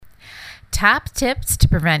top tips to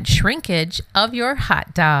prevent shrinkage of your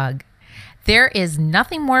hot dog. There is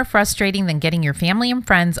nothing more frustrating than getting your family and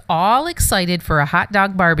friends all excited for a hot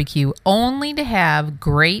dog barbecue only to have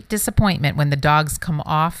great disappointment when the dogs come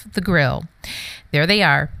off the grill. There they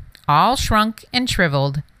are, all shrunk and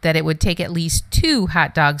shriveled that it would take at least 2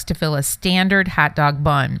 hot dogs to fill a standard hot dog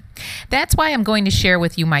bun. That's why I'm going to share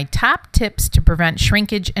with you my top tips to prevent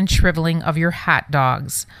shrinkage and shriveling of your hot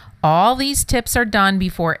dogs. All these tips are done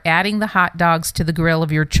before adding the hot dogs to the grill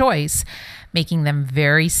of your choice, making them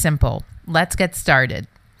very simple. Let's get started.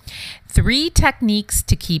 3 techniques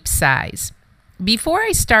to keep size. Before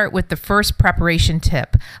I start with the first preparation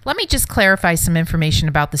tip, let me just clarify some information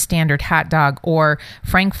about the standard hot dog or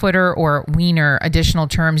frankfurter or wiener, additional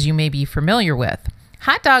terms you may be familiar with.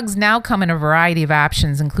 Hot dogs now come in a variety of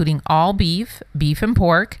options, including all beef, beef and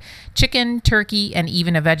pork, chicken, turkey, and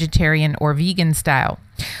even a vegetarian or vegan style.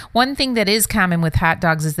 One thing that is common with hot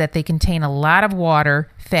dogs is that they contain a lot of water,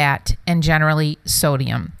 fat, and generally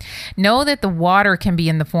sodium. Know that the water can be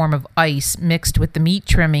in the form of ice mixed with the meat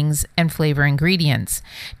trimmings and flavor ingredients.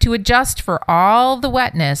 To adjust for all the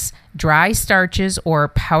wetness, dry starches or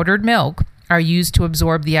powdered milk are used to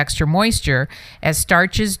absorb the extra moisture, as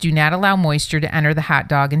starches do not allow moisture to enter the hot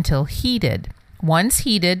dog until heated. Once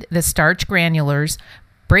heated, the starch granulars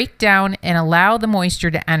break down and allow the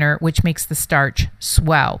moisture to enter, which makes the starch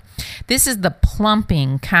swell. This is the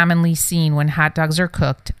plumping commonly seen when hot dogs are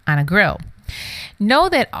cooked on a grill. Know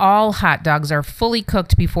that all hot dogs are fully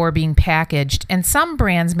cooked before being packaged, and some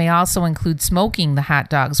brands may also include smoking the hot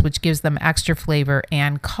dogs, which gives them extra flavor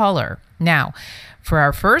and color. Now, for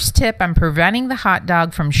our first tip on preventing the hot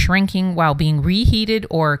dog from shrinking while being reheated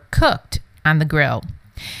or cooked on the grill.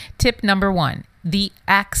 Tip number 1, the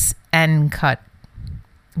X-end cut.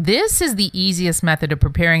 This is the easiest method of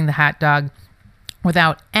preparing the hot dog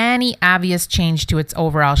without any obvious change to its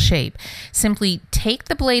overall shape. Simply take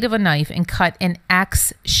the blade of a knife and cut an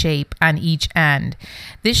X shape on each end.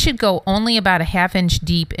 This should go only about a 1/2 inch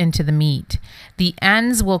deep into the meat. The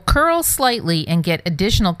ends will curl slightly and get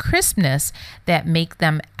additional crispness that make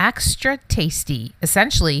them extra tasty.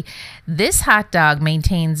 Essentially, this hot dog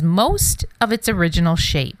maintains most of its original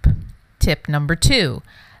shape. Tip number 2,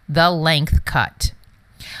 the length cut.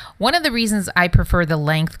 One of the reasons I prefer the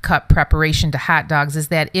length cut preparation to hot dogs is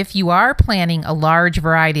that if you are planning a large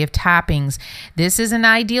variety of toppings, this is an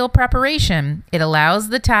ideal preparation. It allows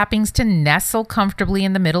the toppings to nestle comfortably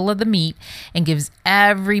in the middle of the meat and gives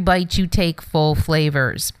every bite you take full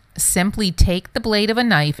flavors. Simply take the blade of a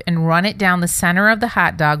knife and run it down the center of the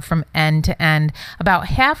hot dog from end to end, about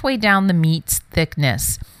halfway down the meat's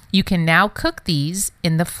thickness. You can now cook these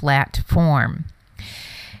in the flat form.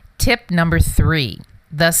 Tip number 3.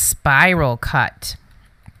 The spiral cut.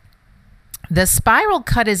 The spiral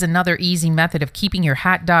cut is another easy method of keeping your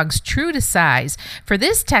hot dogs true to size. For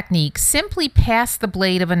this technique, simply pass the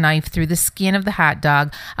blade of a knife through the skin of the hot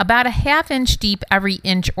dog about a 1/2 inch deep every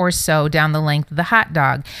inch or so down the length of the hot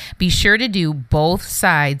dog. Be sure to do both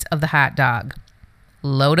sides of the hot dog.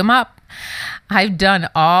 Load them up. I've done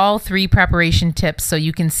all 3 preparation tips so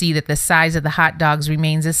you can see that the size of the hot dogs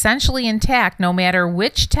remains essentially intact no matter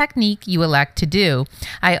which technique you elect to do.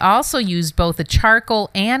 I also used both a charcoal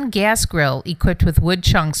and gas grill equipped with wood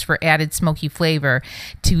chunks for added smoky flavor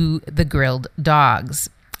to the grilled dogs.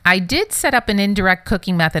 I did set up an indirect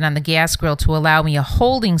cooking method on the gas grill to allow me a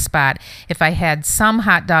holding spot if I had some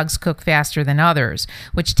hot dogs cook faster than others,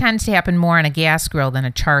 which tends to happen more on a gas grill than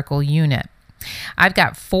a charcoal unit. I've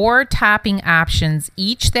got 4 topping options,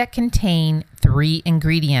 each that contain 3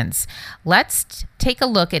 ingredients. Let's take a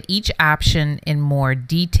look at each option in more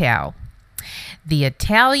detail. The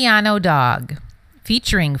Italiano dog,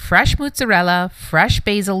 featuring fresh mozzarella, fresh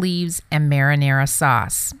basil leaves, and marinara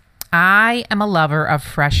sauce. I am a lover of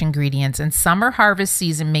fresh ingredients, and summer harvest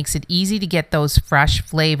season makes it easy to get those fresh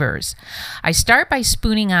flavors. I start by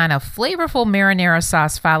spooning on a flavorful marinara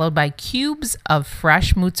sauce followed by cubes of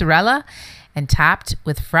fresh mozzarella and topped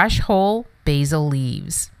with fresh whole basil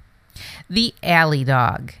leaves. The Alley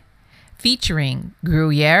dog, featuring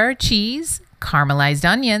Gruyere cheese, caramelized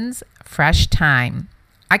onions, fresh thyme.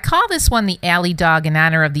 I call this one the Alley dog in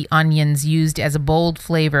honor of the onions used as a bold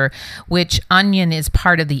flavor, which onion is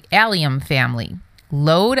part of the allium family.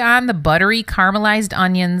 Load on the buttery caramelized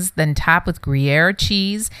onions, then top with Gruyere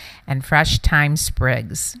cheese and fresh thyme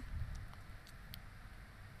sprigs.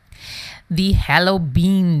 The Hello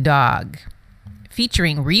Bean dog,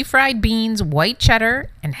 featuring refried beans, white cheddar,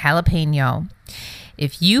 and jalapeno.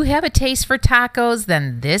 If you have a taste for tacos,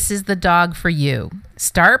 then this is the dog for you.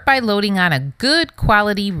 Start by loading on a good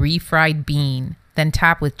quality refried bean, then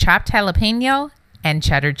top with chopped jalapeno and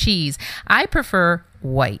cheddar cheese. I prefer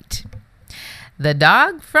white. the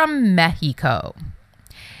dog from Mexico.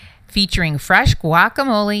 Featuring fresh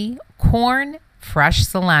guacamole, corn, fresh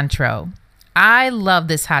cilantro. I love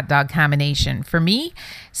this hot dog combination. For me,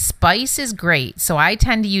 spice is great, so I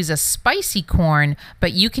tend to use a spicy corn,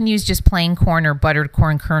 but you can use just plain corn or buttered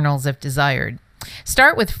corn kernels if desired.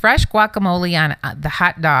 Start with fresh guacamole on the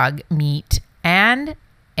hot dog meat and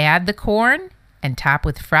add the corn and top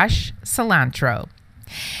with fresh cilantro.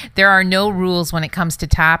 There are no rules when it comes to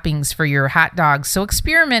toppings for your hot dogs, so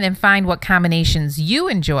experiment and find what combinations you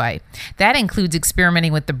enjoy. That includes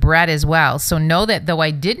experimenting with the bread as well. So know that though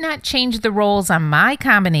I did not change the rolls on my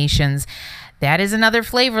combinations, that is another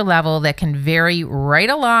flavor level that can vary right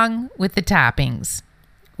along with the toppings.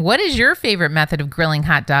 What is your favorite method of grilling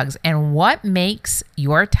hot dogs, and what makes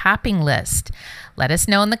your topping list? Let us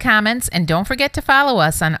know in the comments, and don't forget to follow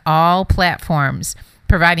us on all platforms,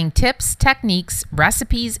 providing tips, techniques,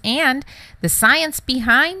 recipes, and the science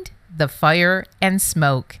behind the fire and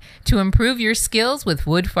smoke to improve your skills with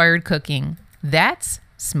wood-fired cooking. That's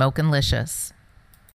Smokin'Licious.